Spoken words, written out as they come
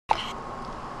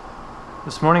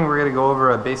This morning we're going to go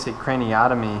over a basic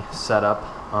craniotomy setup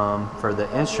for the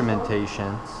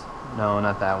instrumentations. No,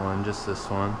 not that one, just this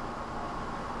one.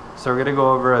 So we're going to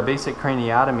go over a basic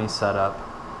craniotomy setup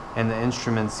and the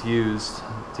instruments used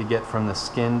to get from the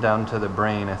skin down to the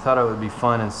brain. I thought it would be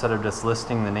fun, instead of just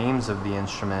listing the names of the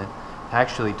instrument, to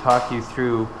actually talk you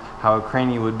through how a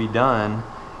crani would be done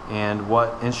and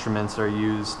what instruments are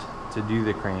used to do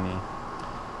the crani.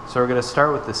 So we're going to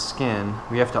start with the skin.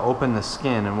 We have to open the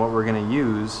skin, and what we're going to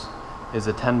use is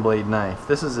a 10-blade knife.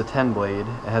 This is a 10-blade.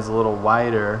 It has a little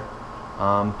wider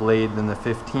blade than the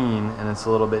 15, and it's a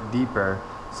little bit deeper.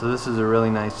 So this is a really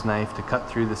nice knife to cut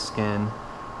through the skin.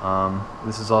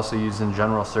 This is also used in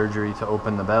general surgery to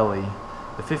open the belly.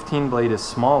 The 15 blade is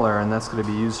smaller, and that's going to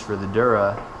be used for the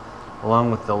dura,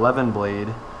 along with the 11 blade,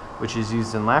 which is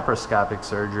used in laparoscopic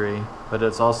surgery, but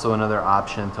it's also another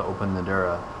option to open the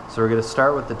dura. So we're going to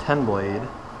start with the 10 blade,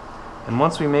 and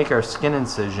once we make our skin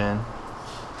incision,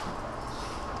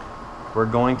 we're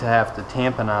going to have to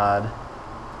tamponade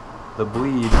the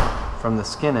bleed from the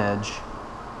skin edge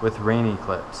with Crani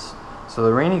clips. So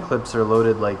the Crani clips are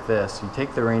loaded like this. You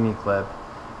take the Crani clip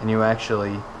and you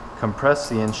actually compress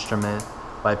the instrument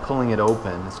by pulling it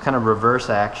open. It's kind of reverse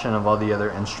action of all the other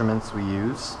instruments we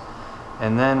use.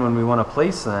 And then when we want to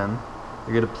place them,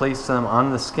 you're going to place them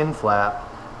on the skin flap,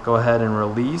 go ahead and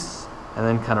release, and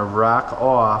then kind of rock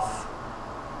off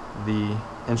the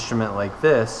instrument like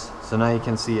this. So now you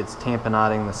can see it's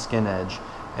tamponading the skin edge.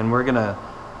 And we're going to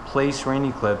place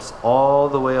Crani clips all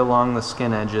the way along the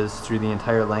skin edges through the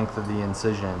entire length of the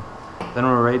incision. Then when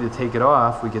we're ready to take it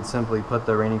off, we could simply put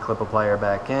the Crani clip applier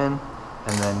back in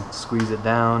and then squeeze it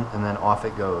down, and then off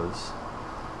it goes.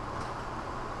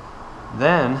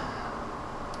 Then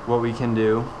what we can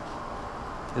do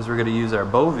is we're going to use our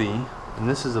Bovie, and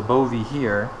this is a Bovie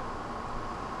here,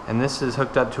 and this is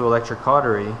hooked up to electric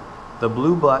cautery. The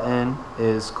blue button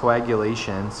is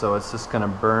coagulation, so it's just going to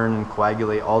burn and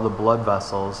coagulate all the blood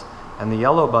vessels, and the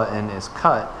yellow button is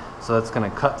cut, so that's going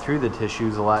to cut through the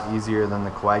tissues a lot easier than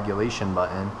the coagulation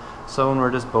button. So when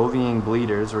we're just Bovieing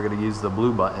bleeders, we're going to use the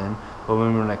blue button, but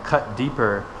when we're going to cut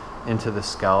deeper into the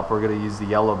scalp, we're going to use the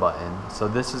yellow button. So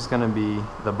this is going to be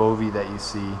the Bovie that you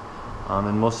see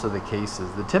in most of the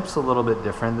cases. The tip's a little bit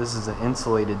different. This is an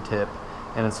insulated tip,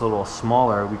 and it's a little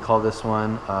smaller. We call this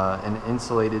one an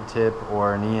insulated tip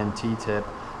or an ENT tip.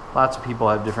 Lots of people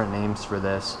have different names for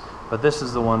this, but this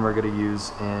is the one we're going to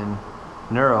use in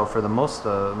neuro for the most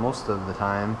of the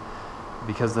time,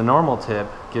 because the normal tip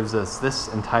gives us this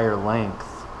entire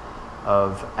length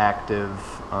of active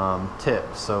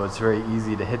tip, so it's very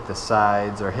easy to hit the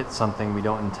sides or hit something we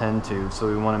don't intend to. So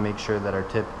we want to make sure that our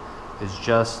tip is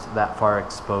just that far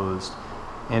exposed,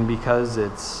 and because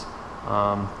it's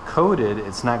coated,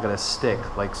 it's not going to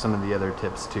stick like some of the other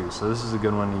tips too. So this is a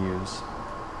good one to use.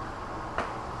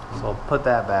 So I'll put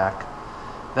that back.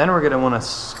 Then we're going to want to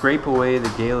scrape away the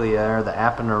galea or the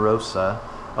aponeurosa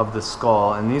of the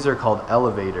skull, and these are called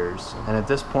elevators. And at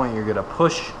this point you're going to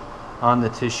push on the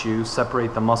tissue,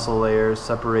 separate the muscle layers,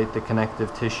 separate the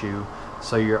connective tissue,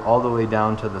 so you're all the way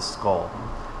down to the skull.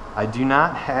 I do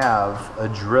not have a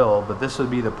drill, but this would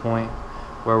be the point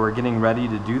where we're getting ready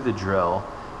to do the drill.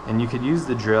 And you could use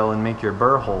the drill and make your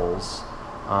burr holes,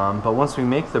 but once we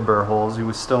make the burr holes, we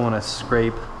would still want to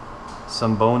scrape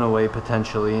some bone away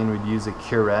potentially, and we'd use a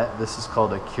curette. This is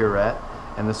called a curette,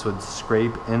 and this would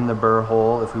scrape in the burr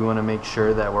hole if we want to make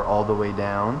sure that we're all the way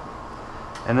down.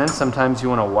 And then sometimes you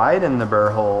want to widen the burr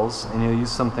holes, and you'll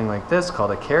use something like this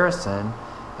called a kerrison,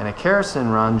 and a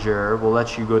kerrison rongeur will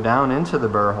let you go down into the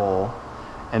burr hole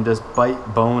and just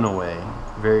bite bone away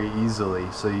very easily,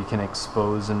 so you can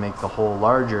expose and make the hole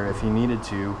larger if you needed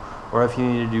to, or if you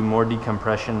need to do more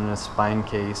decompression in a spine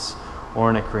case or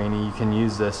in a crani, you can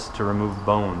use this to remove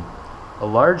bone. A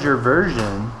larger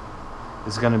version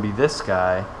is going to be this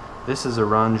guy. This is a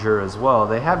rongeur as well.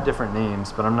 They have different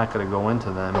names, but I'm not going to go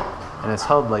into them. And it's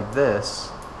held like this,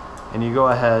 and you go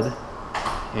ahead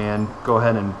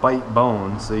and bite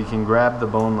bone, so you can grab the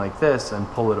bone like this and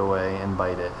pull it away and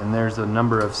bite it. And there's a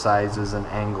number of sizes and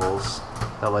angles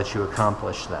that let you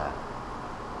accomplish that.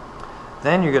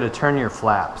 Then you're going to turn your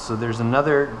flap. So there's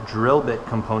another drill bit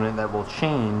component that will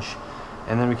change,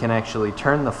 and then we can actually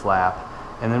turn the flap,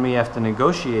 and then we have to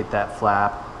negotiate that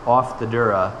flap off the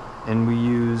dura, and we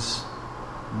use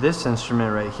this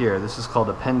instrument right here. This is called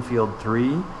a Penfield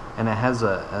 3, and it has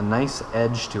a nice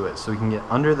edge to it, so we can get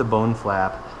under the bone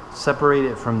flap, separate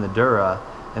it from the dura,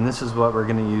 and this is what we're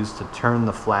going to use to turn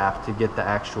the flap to get the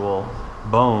actual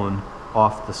bone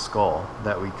off the skull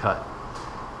that we cut.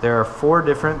 There are 4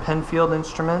 different Penfield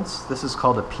instruments. This is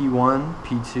called a P1,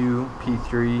 P2,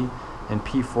 P3, and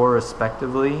P4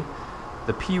 respectively.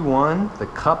 The P1, the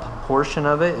cup portion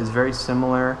of it, is very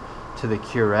similar to the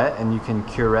curette, and you can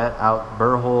curette out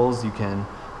burr holes. You can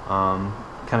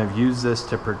kind of use this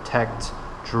to protect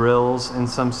drills in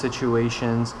some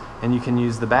situations, and you can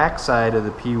use the back side of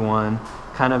the P1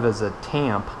 kind of as a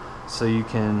tamp, so you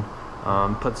can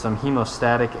put some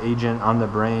hemostatic agent on the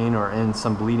brain or in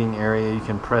some bleeding area. You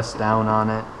can press down on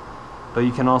it, but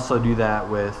you can also do that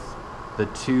with the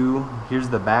 2. Here's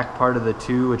the back part of the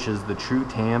 2, which is the true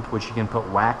tamp, which you can put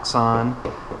wax on,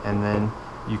 and then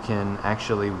you can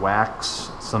actually wax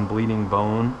some bleeding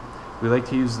bone. We like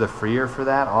to use the freer for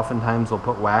that. Oftentimes we'll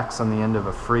put wax on the end of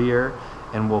a freer,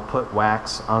 and we'll put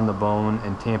wax on the bone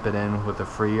and tamp it in with a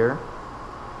freer.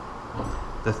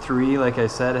 The 3, like I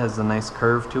said, has a nice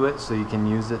curve to it, so you can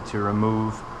use it to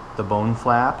remove the bone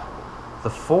flap. The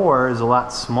 4 is a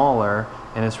lot smaller,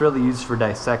 and it's really used for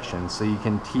dissection, so you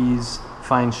can tease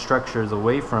fine structures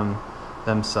away from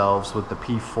themselves with the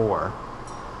P4.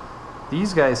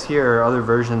 These guys here are other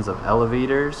versions of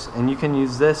elevators, and you can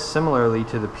use this similarly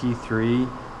to the P3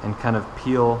 and kind of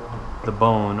peel the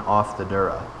bone off the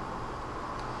dura.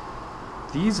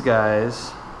 These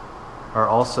guys are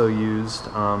also used,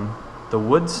 the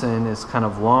Woodson is kind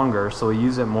of longer, so we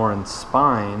use it more in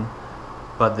spine,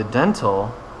 but the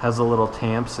dental has a little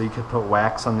tamp, so you could put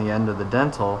wax on the end of the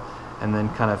dental and then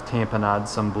kind of tamponade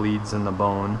some bleeds in the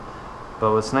bone.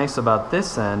 But what's nice about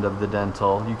this end of the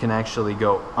dental, you can actually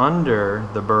go under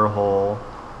the burr hole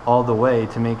all the way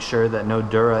to make sure that no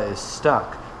dura is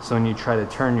stuck. So when you try to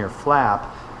turn your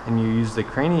flap and you use the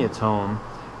craniotome,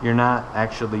 you're not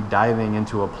actually diving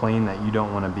into a plane that you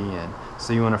don't want to be in.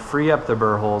 So you want to free up the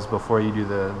burr holes before you do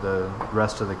the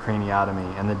rest of the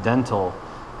craniotomy, and the dental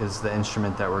is the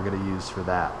instrument that we're going to use for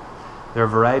that. There are a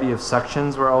variety of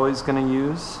suctions we're always going to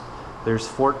use. There's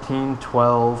 14,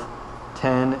 12,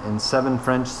 10, and 7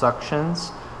 French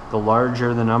suctions. The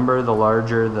larger the number, the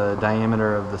larger the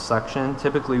diameter of the suction.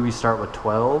 Typically we start with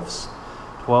 12s.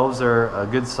 12s are a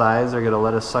good size. They're going to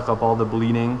let us suck up all the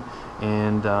bleeding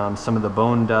and some of the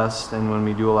bone dust, and when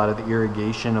we do a lot of the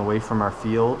irrigation away from our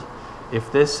field.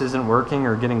 If this isn't working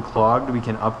or getting clogged, we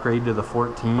can upgrade to the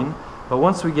 14. But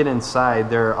once we get inside,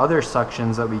 there are other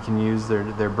suctions that we can use.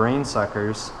 They're brain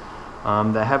suckers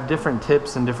that have different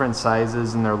tips and different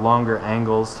sizes, and they're longer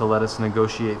angles to let us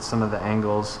negotiate some of the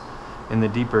angles in the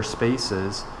deeper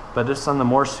spaces. But just on the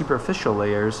more superficial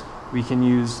layers, we can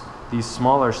use these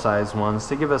smaller size ones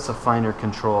to give us a finer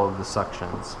control of the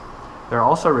suctions. There are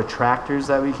also retractors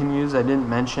that we can use, I didn't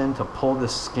mention, to pull the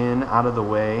skin out of the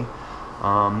way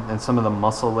and some of the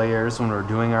muscle layers when we're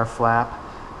doing our flap.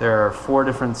 There are 4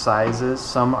 different sizes.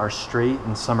 Some are straight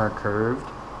and some are curved.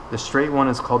 The straight one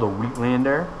is called a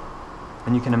Wheatlander,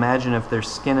 and you can imagine if there's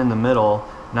skin in the middle,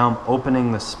 now I'm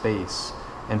opening the space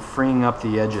and freeing up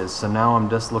the edges. So now I'm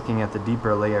just looking at the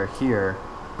deeper layer here.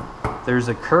 There's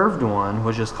a curved one,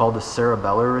 which is called a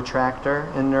cerebellar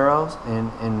retractor in neuros,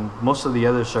 and in most of the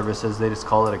other services they just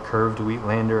call it a curved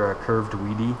Wheatlander or a curved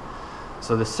Wheatie.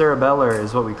 So the cerebellar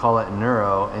is what we call it in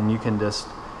neuro, and you can just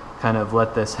kind of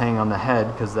let this hang on the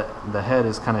head, because the head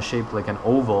is kind of shaped like an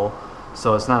oval,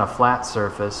 so it's not a flat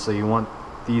surface, so you want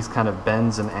these kind of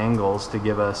bends and angles to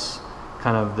give us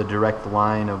kind of the direct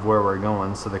line of where we're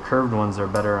going. So the curved ones are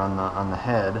better on the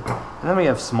head, and then we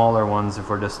have smaller ones if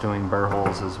we're just doing burr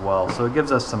holes as well. So it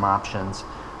gives us some options.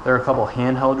 There are a couple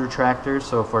handheld retractors,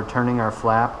 so if we're turning our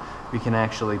flap, we can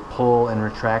actually pull and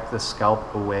retract the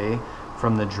scalp away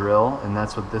from the drill, and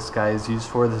that's what this guy is used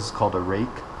for. This is called a rake.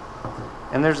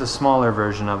 And there's a smaller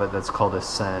version of it that's called a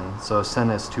sen. So a sen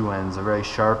has 2 ends, a very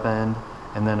sharp end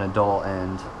and then a dull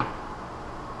end.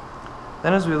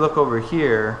 Then as we look over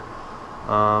here,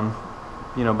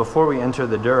 you know, before we enter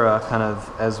the dura, kind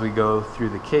of as we go through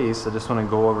the case, I just want to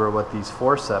go over what these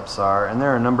forceps are. And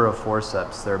there are a number of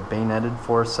forceps. There are bayoneted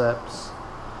forceps.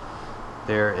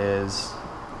 There is,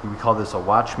 we call this a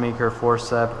watchmaker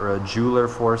forcep or a jeweler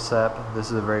forcep. This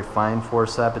is a very fine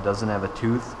forcep. It doesn't have a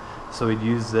tooth, so we'd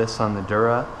use this on the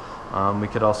dura. We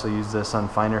could also use this on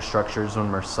finer structures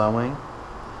when we're sewing.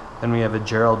 Then we have a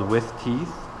Gerald with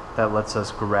teeth that lets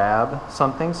us grab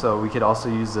something, so we could also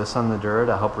use this on the dura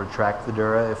to help retract the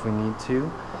dura if we need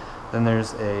to. Then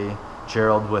there's a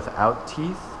Gerald without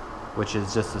teeth, which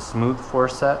is just a smooth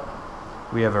forcep.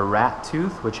 We have a rat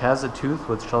tooth, which has a tooth,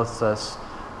 which lets us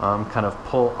kind of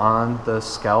pull on the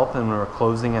scalp and we're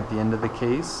closing at the end of the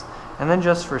case. And then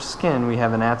just for skin, we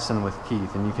have an Atson with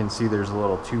teeth, and you can see there's a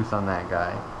little tooth on that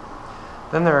guy.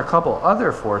 Then there are a couple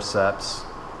other forceps.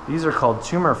 These are called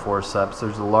tumor forceps.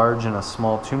 There's a large and a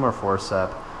small tumor forcep,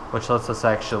 which lets us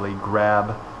actually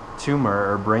grab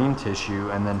tumor or brain tissue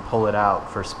and then pull it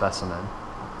out for specimen.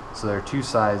 So there are 2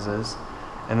 sizes.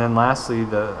 And then lastly,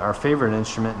 our favorite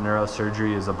instrument in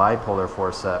neurosurgery is a bipolar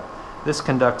forceps. This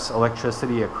conducts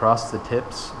electricity across the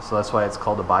tips, so that's why it's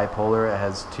called a bipolar. It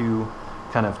has two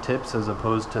kind of tips as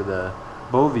opposed to the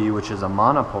Bovie, which is a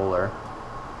monopolar.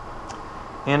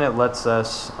 And it lets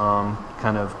us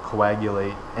kind of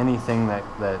coagulate anything that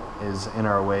is in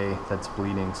our way that's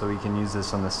bleeding. So we can use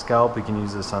this on the scalp, we can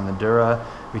use this on the dura,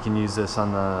 we can use this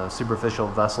on the superficial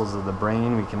vessels of the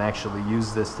brain, we can actually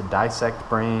use this to dissect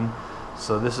brain.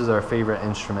 So this is our favorite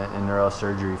instrument in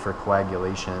neurosurgery for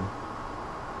coagulation.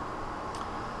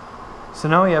 So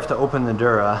now we have to open the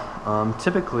dura.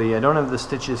 Typically, I don't have the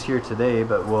stitches here today,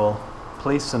 but we'll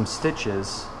place some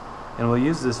stitches, and we'll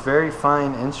use this very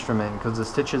fine instrument because the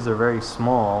stitches are very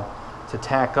small to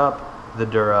tack up the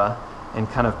dura and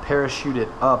kind of parachute it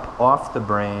up off the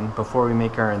brain before we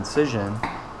make our incision.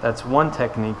 That's one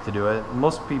technique to do it.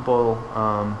 Most people,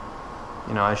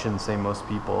 I shouldn't say most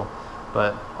people,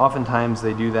 but oftentimes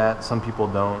they do that. Some people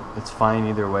don't. It's fine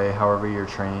either way, however you're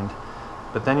trained.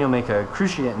 But then you'll make a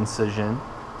cruciate incision.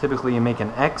 Typically you make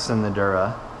an X in the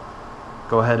dura.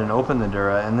 Go ahead and open the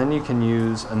dura, and then you can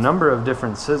use a number of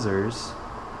different scissors.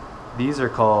 These are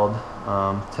called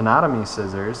craniotomy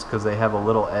scissors because they have a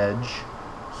little edge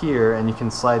here, and you can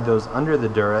slide those under the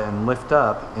dura and lift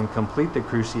up and complete the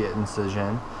cruciate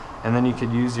incision. And then you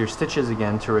could use your stitches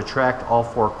again to retract all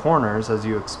four corners as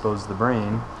you expose the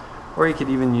brain. Or you could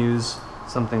even use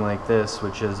something like this,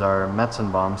 which is our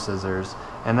Metzenbaum scissors,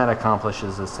 and that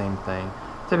accomplishes the same thing.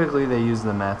 Typically they use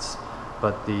the Metz,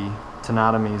 but the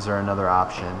craniotomies are another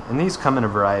option. And these come in a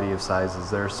variety of sizes.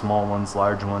 There are small ones,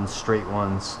 large ones, straight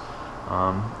ones.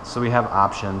 So we have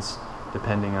options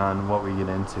depending on what we get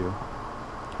into.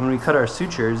 When we cut our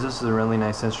sutures, this is a really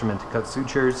nice instrument to cut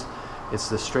sutures. It's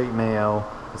the straight Mayo.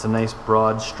 It's a nice,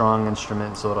 broad, strong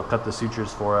instrument, so it'll cut the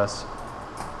sutures for us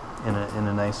in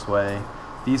a nice way.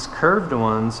 These curved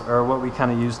ones are what we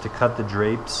kind of use to cut the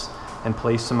drapes and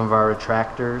place some of our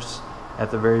retractors.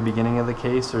 At the very beginning of the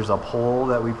case, there's a pole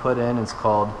that we put in. It's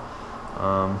called,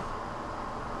 I'm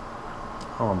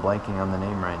blanking on the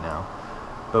name right now.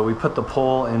 But we put the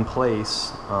pole in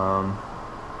place,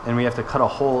 and we have to cut a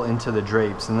hole into the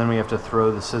drapes, and then we have to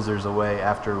throw the scissors away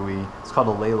after it's called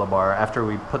a Layla bar. After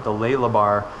we put the Layla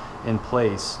bar in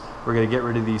place, we're going to get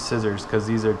rid of these scissors because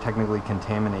these are technically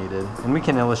contaminated. And we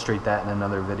can illustrate that in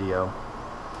another video.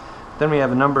 Then we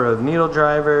have a number of needle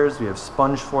drivers, we have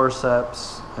sponge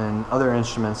forceps, and other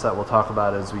instruments that we'll talk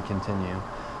about as we continue.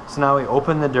 So now we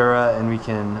open the dura, and we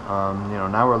can,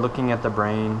 now we're looking at the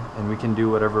brain, and we can do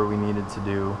whatever we needed to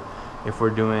do. If we're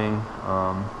doing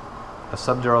a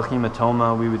subdural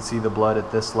hematoma, we would see the blood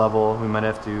at this level. We might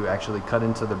have to actually cut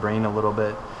into the brain a little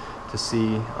bit to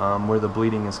see where the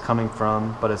bleeding is coming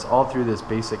from, but it's all through this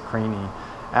basic crani.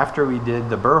 After we did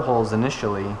the burr holes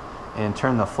initially and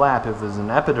turned the flap, if it was an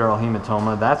epidural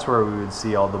hematoma, that's where we would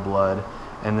see all the blood,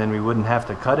 and then we wouldn't have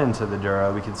to cut into the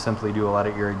dura. We could simply do a lot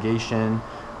of irrigation.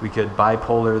 We could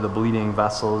bipolar the bleeding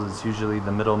vessels. It's usually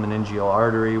the middle meningeal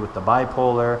artery with the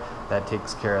bipolar. That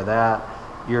takes care of that.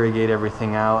 Irrigate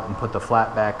everything out and put the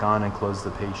flap back on and close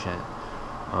the patient.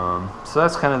 So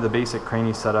that's kind of the basic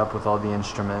crani setup with all the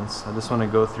instruments. I just want to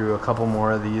go through a couple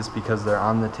more of these because they're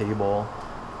on the table.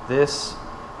 This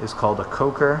is called a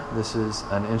coker. This is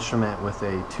an instrument with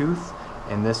a tooth,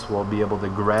 and this will be able to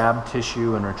grab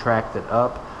tissue and retract it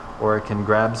up, or it can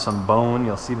grab some bone.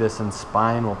 You'll see this in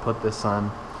spine. We'll put this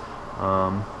on,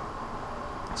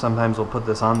 sometimes we'll put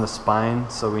this on the spine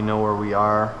so we know where we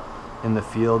are in the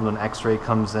field when x-ray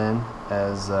comes in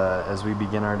as we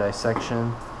begin our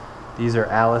dissection. These are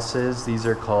Alice's. These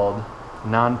are called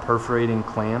non-perforating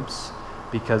clamps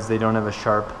because they don't have a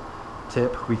sharp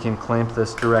tip. We can clamp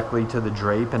this directly to the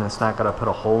drape and it's not going to put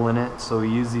a hole in it. So we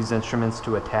use these instruments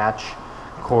to attach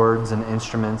cords and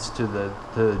instruments to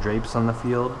the drapes on the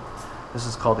field. This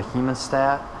is called a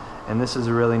hemostat, and this is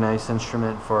a really nice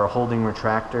instrument for holding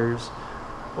retractors.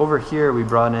 Over here we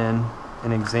brought in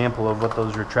an example of what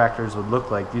those retractors would look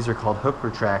like. These are called hook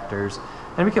retractors,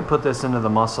 and we can put this into the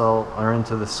muscle or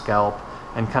into the scalp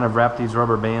and kind of wrap these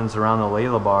rubber bands around the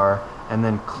Layla bar and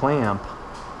then clamp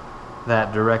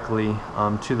that directly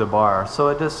to the bar. So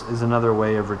it just is another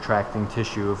way of retracting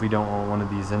tissue if we don't want one of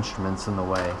these instruments in the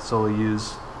way. So we'll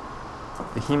use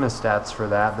the hemostats for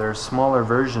that. There's a smaller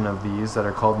version of these that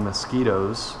are called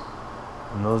mosquitoes,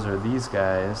 and those are these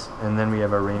guys, and then we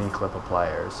have our rainy clip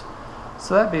appliers.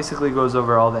 So that basically goes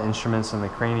over all the instruments in the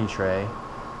crani tray,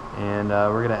 and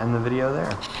we're going to end the video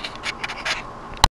there.